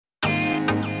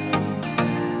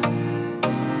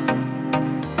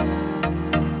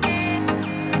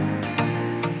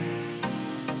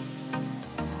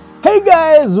Hey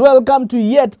guys, welcome to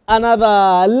yet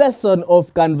another lesson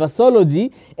of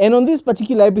Conversology, and on this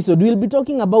particular episode we'll be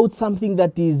talking about something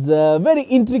that is very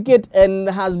intricate and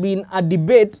has been a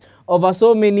debate over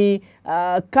so many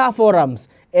car forums.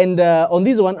 And on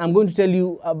this one I'm going to tell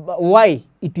you why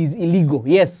it is illegal.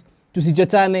 Yes,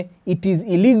 tusichotane, it is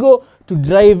illegal to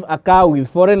drive a car with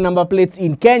foreign number plates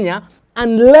in Kenya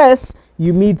unless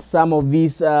you meet some of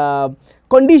these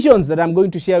conditions that I'm going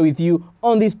to share with you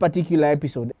on this particular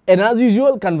episode. And as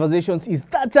usual, Conversations is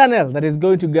that channel that is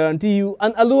going to guarantee you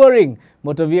an alluring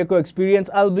motor vehicle experience.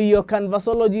 I'll be your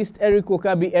conversologist, Eric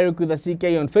Wakabi, Eric with a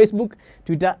CK on Facebook,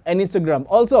 Twitter, and Instagram.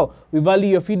 Also, we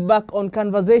value your feedback on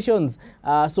Conversations,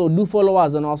 so do follow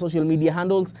us on our social media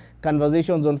handles,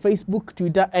 Conversations on Facebook,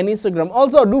 Twitter, and Instagram.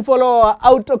 Also, do follow our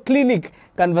Auto Clinic,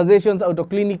 Conversations Auto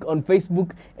Clinic on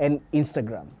Facebook and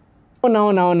Instagram.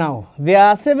 Now, there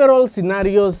are several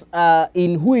scenarios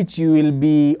in which you will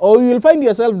be, or you will find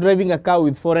yourself driving a car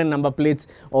with foreign number plates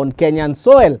on Kenyan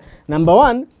soil. Number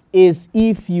one is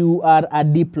if you are a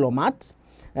diplomat.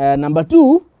 Number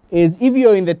two is if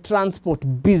you're in the transport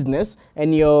business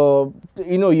and your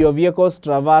vehicles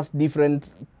traverse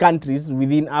different countries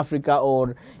within Africa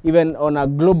or even on a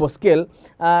global scale.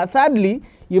 Thirdly,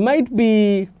 you might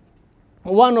be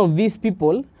one of these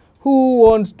people who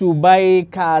wants to buy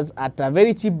cars at a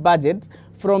very cheap budget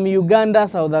from Uganda,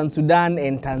 Southern Sudan,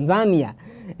 and Tanzania.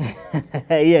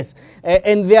 Yes,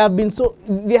 and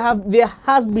there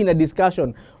has been a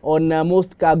discussion on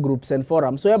most car groups and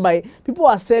forums whereby people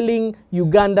are selling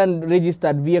Ugandan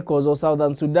registered vehicles or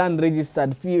Southern Sudan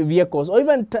registered vehicles or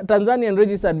even Tanzanian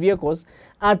registered vehicles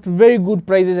at very good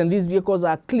prices, and these vehicles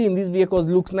are clean, these vehicles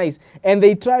look nice, and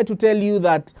they try to tell you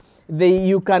that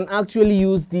you can actually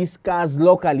use these cars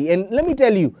locally. And let me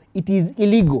tell you, it is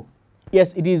illegal.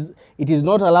 Yes, it is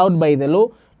not allowed by the law.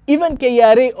 Even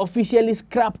KRA officially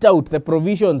scrapped out the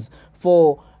provisions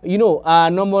for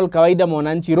normal kawaida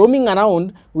mwananchi roaming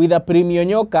around with a premium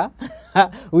nyoka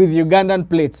with Ugandan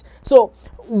plates. So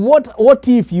what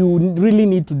if you really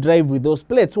need to drive with those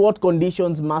plates? What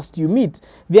conditions must you meet?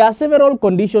 There are several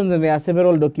conditions and there are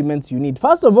several documents you need.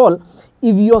 First of all,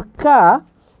 if your car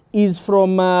is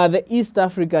from the East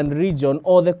African region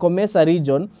or the Comesa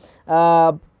region,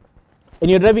 and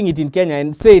you're driving it in Kenya,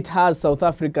 and say it has South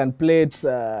African plates,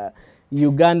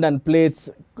 Ugandan plates,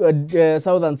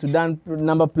 Southern Sudan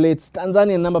number plates,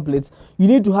 Tanzanian number plates, you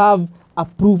need to have a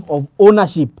proof of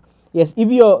ownership. Yes,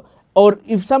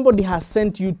 if somebody has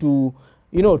sent you to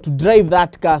drive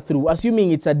that car through,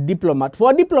 assuming it's a diplomat.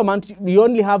 For a diplomat, you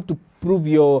only have to prove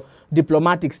your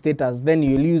diplomatic status, then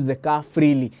you'll use the car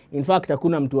freely. In fact,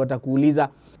 hakuna mtu atakuuliza.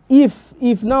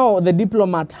 If now the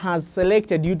diplomat has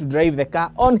selected you to drive the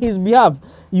car on his behalf,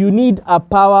 you need a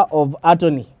power of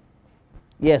attorney.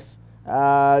 Yes.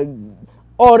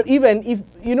 Or even if,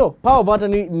 power of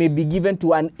attorney may be given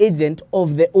to an agent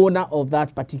of the owner of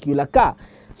that particular car.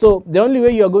 So the only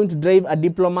way you are going to drive a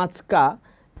diplomat's car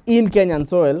in Kenyan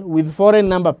soil with foreign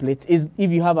number plates is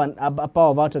if you have a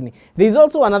power of attorney. There is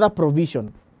also another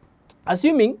provision.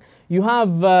 Assuming you have,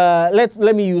 let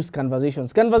me use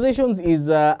Conversations. Conversations is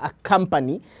a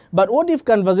company, but what if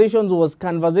Conversations was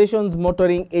Conversations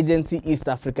Motoring Agency East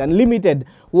African Limited?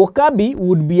 Wakabi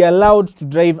would be allowed to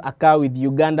drive a car with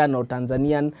Ugandan or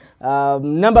Tanzanian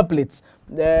number plates.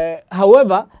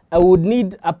 However, I would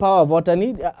need a power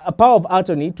of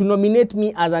attorney to nominate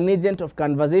me as an agent of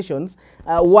Conversations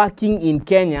working in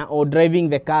Kenya or driving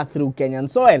the car through Kenyan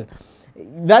soil.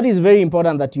 That is very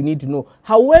important that you need to know.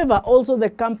 However, also the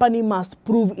company must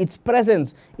prove its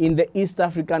presence in the East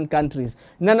African countries.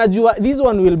 Nanajua, this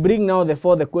one will bring now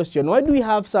the question. Why do we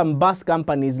have some bus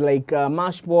companies like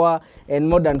Mashpoa and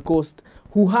Modern Coast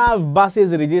who have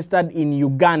buses registered in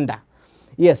Uganda?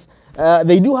 Yes,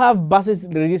 they do have buses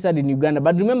registered in Uganda,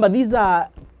 but remember, these are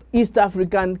East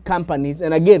African companies,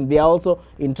 and again, they are also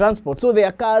in transport, so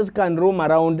their cars can roam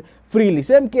around freely.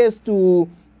 Same case to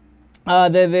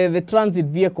the transit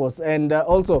vehicles and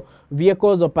also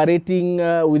vehicles operating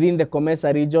within the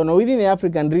Comesa region or within the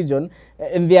African region,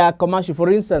 and they are commercial.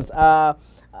 For instance, a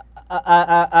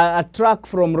truck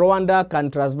from Rwanda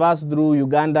can traverse through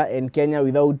Uganda and Kenya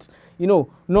without,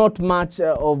 not much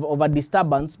of a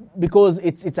disturbance, because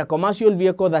it's a commercial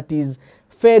vehicle that is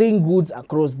ferrying goods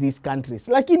across these countries.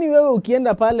 Lakini wewe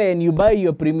ukienda pale and you buy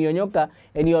your premium nyoka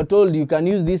and you're told you can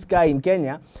use this car in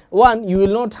Kenya, one, you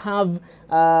will not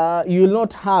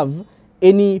have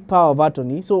any power of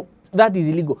attorney, so that is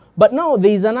illegal. But now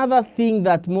there is another thing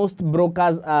that most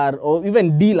brokers or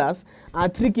even dealers are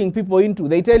tricking people into.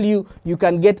 They tell you you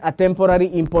can get a temporary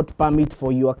import permit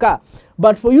for your car.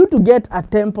 But for you to get a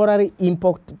temporary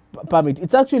import permit,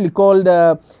 it's actually called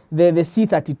the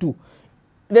C32.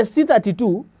 the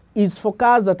C32 is for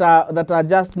cars that are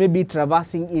just maybe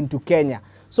traversing into Kenya.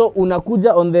 So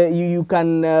unakuja on the, you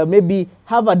can maybe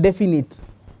have a definite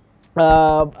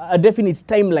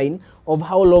timeline of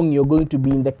how long you're going to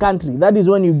be in the country. That is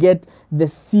when you get the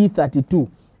C32.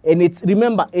 And it's,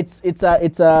 remember, it's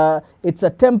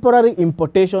a temporary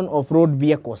importation of road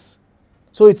vehicles.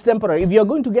 So it's temporary. If you're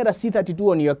going to get a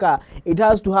C32 on your car, it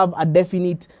has to have a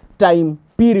definite time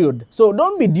period. So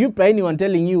don't be duped by anyone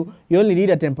telling you you only need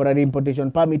a temporary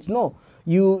importation permit. No,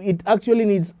 it actually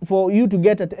needs for you to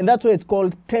get it, and that's why it's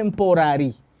called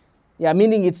temporary. Yeah,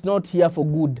 meaning it's not here for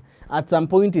good. At some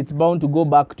point, it's bound to go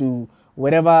back to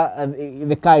wherever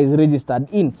the car is registered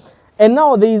in. And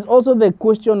now there is also the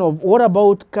question of what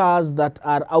about cars that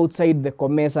are outside the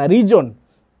COMESA region?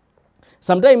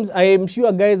 Sometimes I am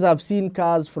sure guys have seen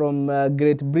cars from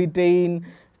Great Britain,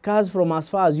 cars from as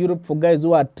far as Europe for guys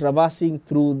who are traversing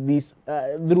through these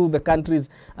through the countries.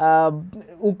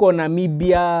 Uko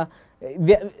Namibia,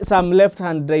 some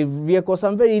left-hand drive vehicles,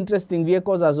 some very interesting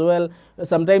vehicles as well.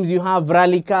 Sometimes you have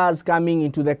rally cars coming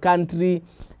into the country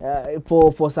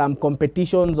for some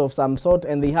competitions of some sort,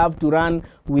 and they have to run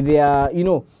with their, you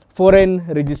know, foreign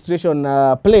registration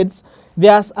plates.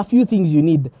 There's a few things you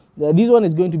need. This one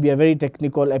is going to be a very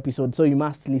technical episode, so you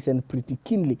must listen pretty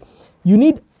keenly. You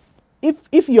need,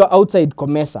 if you're outside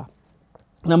COMESA,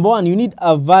 number one, you need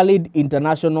a valid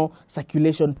international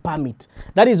circulation permit.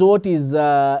 That is what is,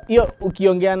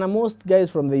 ukiongea na most guys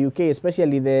from the UK,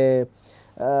 especially the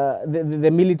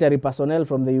military personnel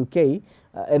from the UK,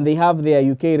 and they have their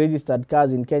UK registered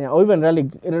cars in Kenya, or even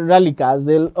rally cars,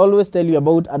 they'll always tell you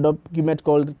about a document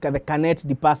called the Canet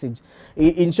de Passage.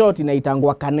 In short,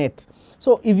 inaitangwa Canet.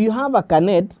 So if you have a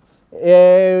Canet,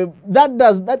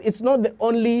 it's not the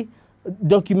only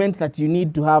document that you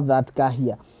need to have that car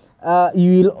here.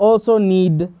 You will also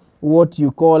need what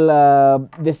you call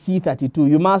the C32.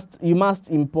 You must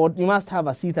have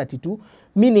a C32,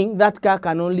 meaning that car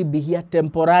can only be here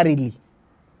temporarily.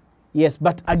 Yes,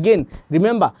 but again,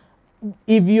 remember,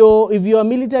 if you're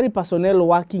military personnel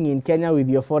working in Kenya with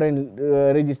your foreign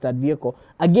registered vehicle,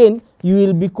 again, you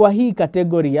will be kwa hii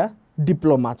category ya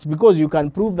diplomats, because you can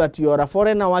prove that you are a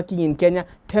foreigner working in Kenya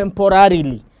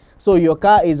temporarily. So your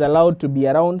car is allowed to be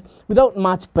around without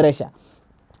much pressure.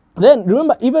 Then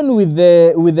remember, even with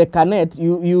the Canet,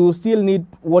 you still need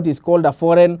what is called a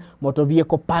foreign motor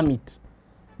vehicle permit.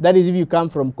 That is if you come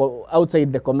from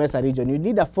outside the COMESA region, you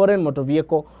need a foreign motor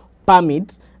vehicle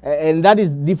permit, and that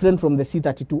is different from the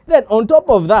C32. Then on top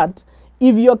of that,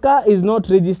 if your car is not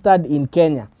registered in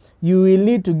Kenya, you will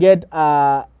need to get,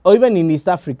 or even in East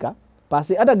Africa,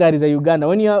 other garis are Uganda,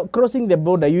 when you are crossing the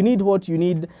border, you need what you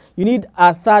need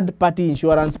a third-party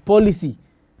insurance policy.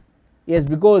 Yes,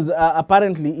 because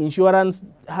apparently insurance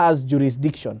has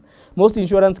jurisdiction. Most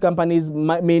insurance companies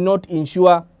may not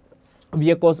insure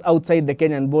vehicles outside the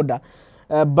Kenyan border,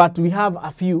 but we have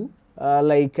a few,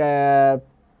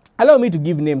 allow me to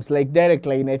give names, like Direct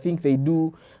Line. I think they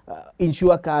do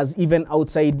insure cars even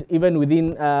outside, even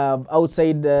within,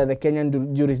 outside the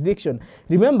Kenyan jurisdiction.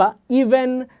 Remember,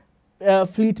 even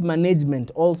fleet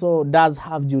management also does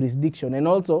have jurisdiction, and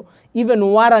also even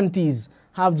warranties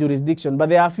have jurisdiction. But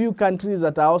there are a few countries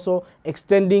that are also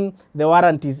extending the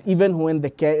warranties even when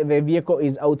the vehicle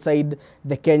is outside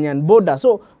the Kenyan border.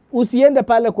 So usiende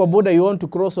pale kwa border, you want to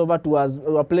cross over to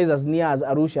a place as near as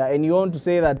Arusha, and you want to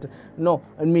say that, no,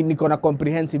 I mean, niko na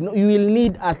comprehensive. No, you will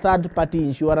need a third-party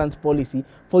insurance policy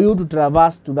for you to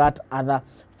traverse to that other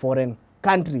foreign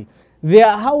country. There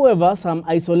are, however, some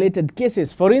isolated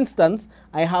cases. For instance,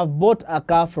 I have bought a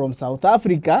car from South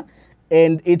Africa,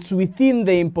 and it's within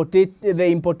the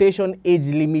importation age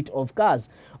limit of cars.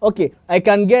 Okay, I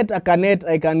can get a Canet,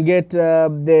 I can get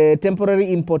the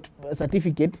temporary import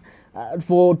certificate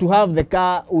to have the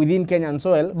car within Kenyan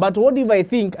soil. But what if I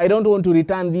think I don't want to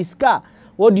return this car?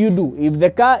 What do? If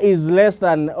the car is less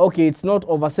than, okay, it's not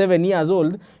over 7 years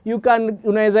old,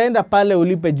 unaweza enda pale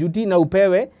ulipe duty na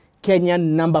upewe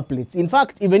Kenyan number plates. In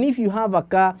fact, even if you have a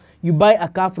car, you buy a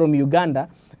car from Uganda,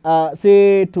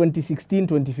 say 2016,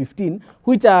 2015,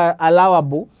 which are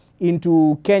allowable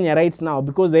into Kenya right now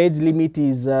because the age limit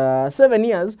is 7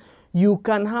 years, you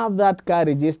can have that car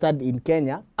registered in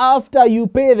Kenya after you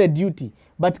pay the duty.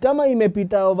 But kama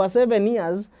imepita over 7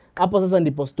 years, hapo sasa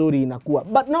ndipo story inakuwa.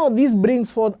 But now this brings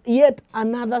forth yet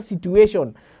another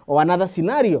situation or another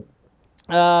scenario.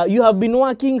 You have been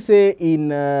working, say, in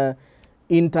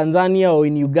Tanzania or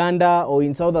in Uganda or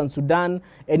in Southern Sudan,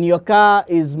 and your car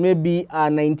is maybe a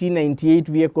 1998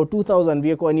 vehicle, 2000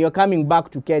 vehicle, and you're coming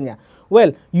back to Kenya.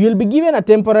 Well, you will be given a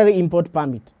temporary import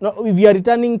permit. Now, if you are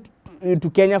returning to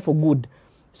Kenya for good,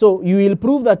 So you will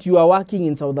prove that you are working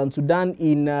in Southern Sudan,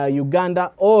 in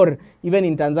Uganda, or even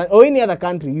in Tanzania, or any other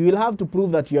country. You will have to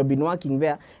prove that you have been working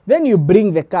there. Then you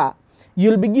bring the car.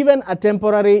 You'll be given a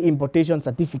temporary importation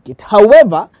certificate.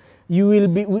 However, you will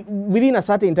be, within a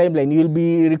certain timeline, you will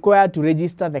be required to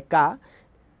register the car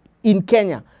in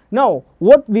Kenya. Now,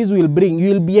 what this will bring,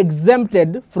 you will be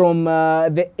exempted from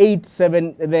the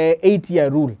 8-year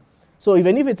rule. So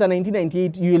even if it's a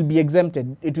 1998, you will be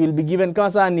exempted. It will be given,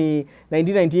 kama saa ni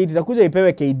 1998, itakuja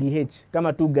ipewe KDH,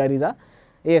 kama tu gari za.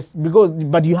 Yes,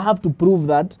 but you have to prove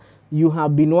that you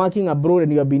have been working abroad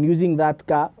and you have been using that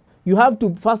car. You have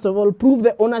to, first of all, prove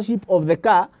the ownership of the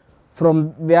car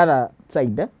from the other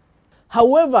side.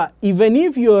 However, even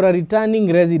if you're a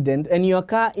returning resident and your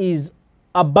car is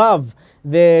above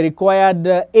the required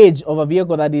age of a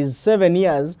vehicle, that is 7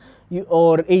 years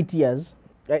or 8 years,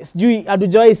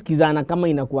 hatujawai sikizana kama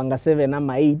inakuanga 7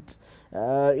 ama 8.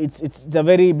 It's a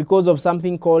very, because of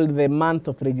something called the month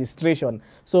of registration.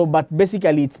 So, but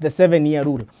basically it's the 7-year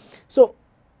rule. So,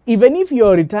 even if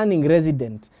you're a returning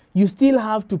resident, you still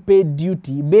have to pay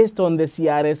duty based on the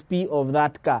CRSP of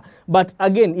that car. But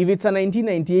again, if it's a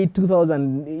 1998,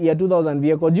 2000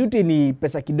 vehicle, duty ni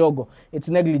pesa kidogo. It's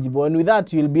negligible. And with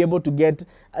that, you'll be able to get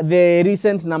the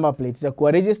recent number plate.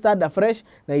 Itakuwa registered afresh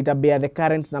na itabea the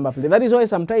current number plate. That is why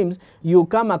sometimes you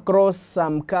come across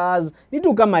some cars,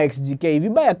 nitu kama XGK. If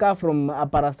you buy a car from a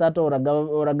parastatal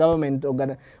or a government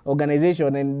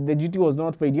organization and the duty was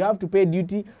not paid, you have to pay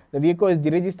duty. The vehicle is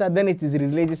deregistered, then it is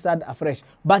re-registered afresh.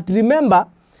 But remember,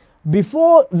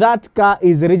 before that car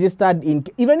is registered in,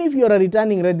 even if you're a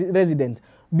returning resident,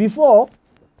 before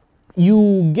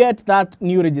you get that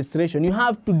new registration, you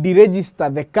have to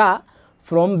deregister the car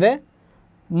from the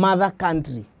mother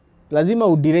country. Lazima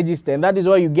uderegister, and that is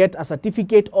why you get a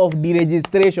certificate of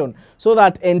deregistration so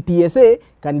that NTSA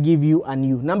can give you a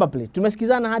new number plate.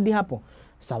 Tumesikizana hadi hapo?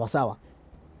 Sawa sawa.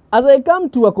 As I come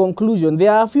to a conclusion,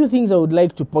 there are a few things I would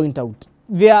like to point out.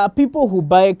 There are people who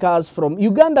buy cars from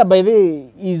Uganda, by the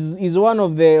way, is one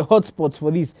of the hotspots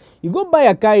for this. You go buy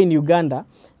a car in Uganda,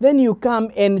 then you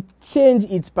come and change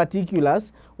its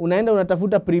particulars. Unaenda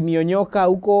unatafuta premium nyoka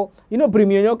huko. You know,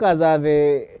 premium nyokas are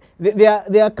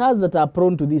there are cars that are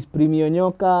prone to this. Premium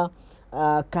nyoka,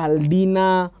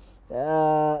 Caldina,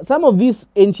 some of these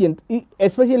ancient,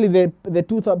 especially the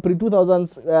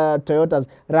pre-2000s Toyotas,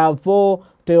 RAV4,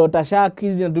 Toyota Shark,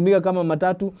 hizi inatumika kama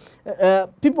matatu.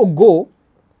 People go,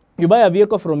 you buy a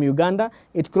vehicle from Uganda,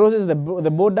 it crosses the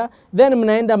border, then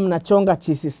mnaenda mnachonga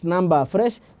chassis number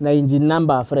fresh na engine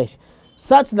number fresh,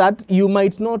 such that you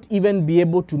might not even be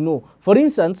able to know. For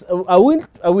instance, I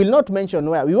will not mention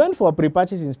where. We went for a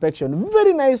pre-purchase inspection.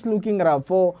 Very nice looking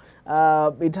RAV4.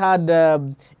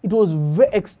 It was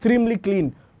extremely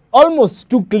clean, almost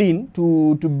too clean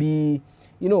to be,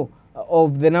 you know,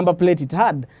 of the number plate it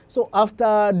had. So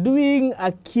after doing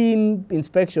a keen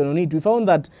inspection on it, we found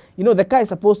that, you know, the car is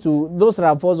supposed to, those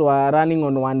RAV4s were running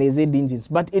on 1AZ engines,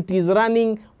 but it is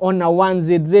running on a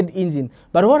 1ZZ engine.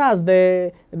 But what has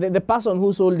the person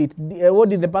who sold it, what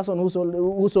did the person who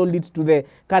sold it to the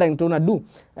current owner do?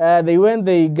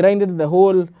 They grinded the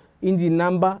whole engine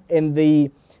number and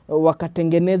they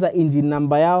wakatengeneza engine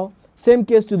number yao. Same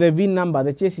case to the VIN number,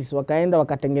 the chassis, wakaenda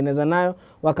wakatengeneza nayo,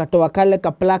 wakatoa kale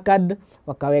ka placard,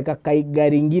 wakaweka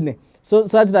gari ingine. So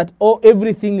such that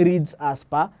everything reads as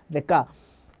per the car.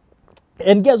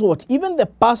 And guess what? Even the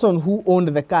person who owned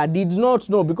the car did not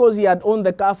know, because he had owned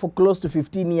the car for close to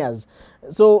 15 years.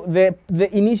 So the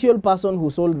initial person who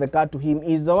sold the car to him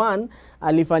is the one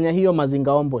alifanya hiyo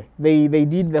mazinga ombwe. They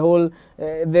did the whole,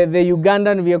 the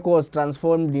Ugandan vehicle was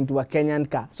transformed into a Kenyan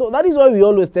car. So that is why we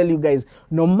always tell you guys,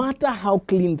 no matter how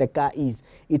clean the car is,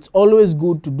 it's always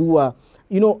good to do a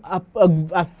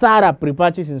thorough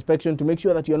pre-purchase inspection to make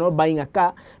sure that you're not buying a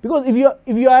car. Because if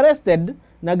you are arrested,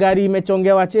 na gari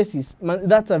imechongewa chassis,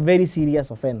 that's a very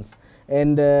serious offense.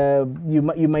 And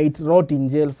you might rot in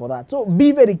jail for that. So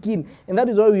be very keen. And that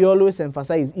is why we always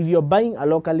emphasize, if you're buying a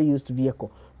locally used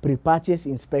vehicle, pre-purchase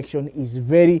inspection is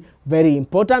very, very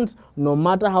important. No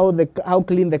matter how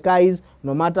clean the car is,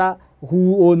 no matter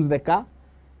who owns the car,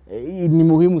 ni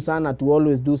muhimu sana to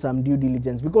always do some due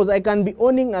diligence. Because I can be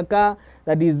owning a car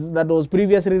that was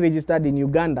previously registered in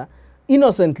Uganda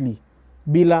innocently,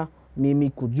 bila mimi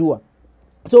kujua.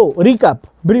 So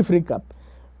brief recap.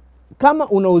 Kama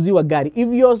unauziwa gari,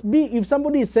 if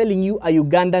somebody is selling you a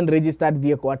Ugandan registered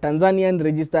vehicle, a Tanzanian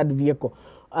registered vehicle,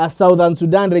 a Southern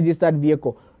Sudan registered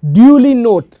vehicle, duly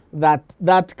note that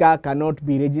that car cannot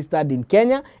be registered in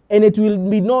Kenya, and it will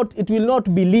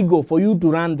not be legal for you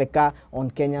to run the car on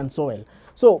Kenyan soil.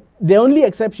 So the only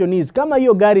exception is, kama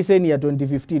hiyo gari seni ya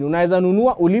 2015, unaweza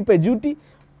nunua, ulipe duty,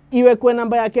 iwekwe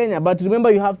namba ya Kenya, but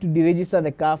remember you have to deregister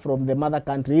the car from the mother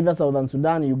country, either Southern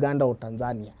Sudan, Uganda or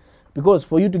Tanzania. Because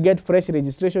for you to get fresh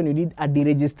registration, you need a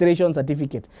deregistration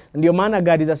certificate. And your maana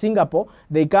gari za Singapore,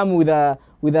 they come with a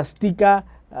sticker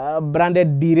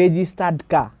branded deregistered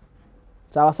car.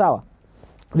 Sawa sawa.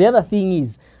 The other thing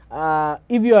is,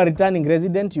 if you are a returning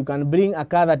resident, you can bring a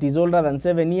car that is older than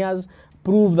 7 years,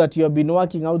 prove that you have been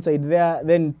working outside there,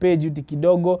 then pay duty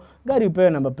kidogo, gari upewe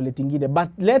number plate ingine. But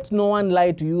let no one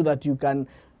lie to you that you can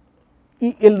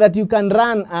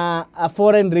run a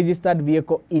foreign registered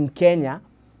vehicle in Kenya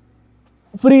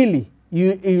freely.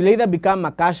 You'll either become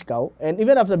a cash cow, and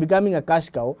even after becoming a cash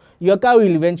cow, your car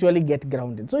will eventually get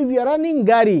grounded. So if you're running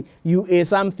gari, you a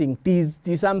something, tis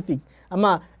something.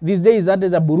 Ama these days that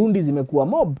is a Burundi zimekuwa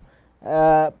mob.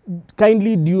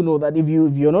 Kindly do you know that if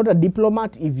you're not a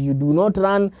diplomat, if you do not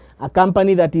run a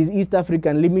company that is East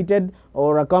African Limited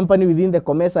or a company within the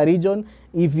Comesa region,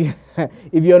 if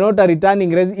you're not a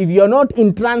returning resident, if you're not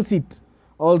in transit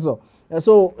also.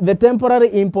 So the temporary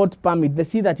import permit, the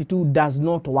C32 does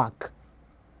not work.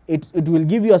 It will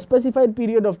give you a specified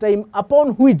period of time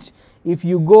upon which, if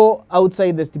you go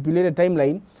outside the stipulated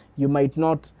timeline, you might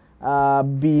not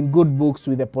be in good books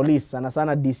with the police, sana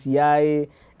DCI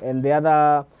and the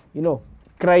other,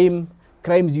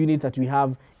 crimes unit that we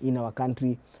have in our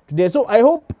country today. So I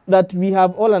hope that we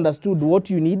have all understood what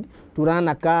you need to run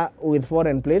a car with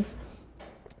foreign plates,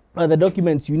 the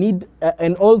documents you need,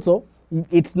 and also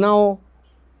it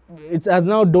has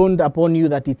now dawned upon you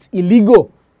that it's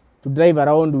illegal to drive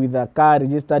around with a car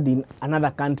registered in another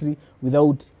country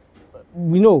without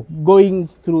going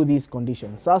through these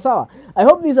conditions. Sawa. I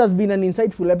hope this has been an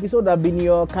insightful episode. I've been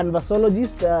your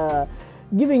Canversologist,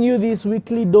 giving you this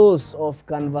weekly dose of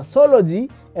Canversology,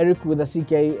 Eric with a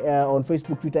CK on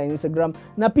Facebook, Twitter and Instagram.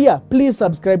 Na pia, please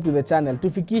subscribe to the channel.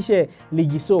 Tufikishe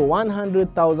ligiso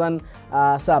 100,000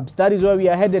 subs. That is where we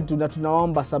are headed to. Na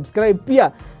tunaomba subscribe.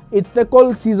 Pia, it's the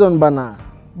cold season bana.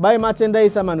 Buy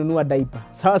merchandise ama nunua diaper.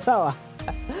 Sawa.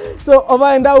 So over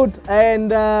and out,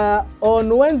 and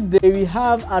on Wednesday we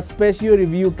have a special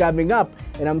review coming up,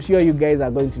 and I'm sure you guys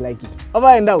are going to like it. Over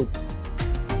and out.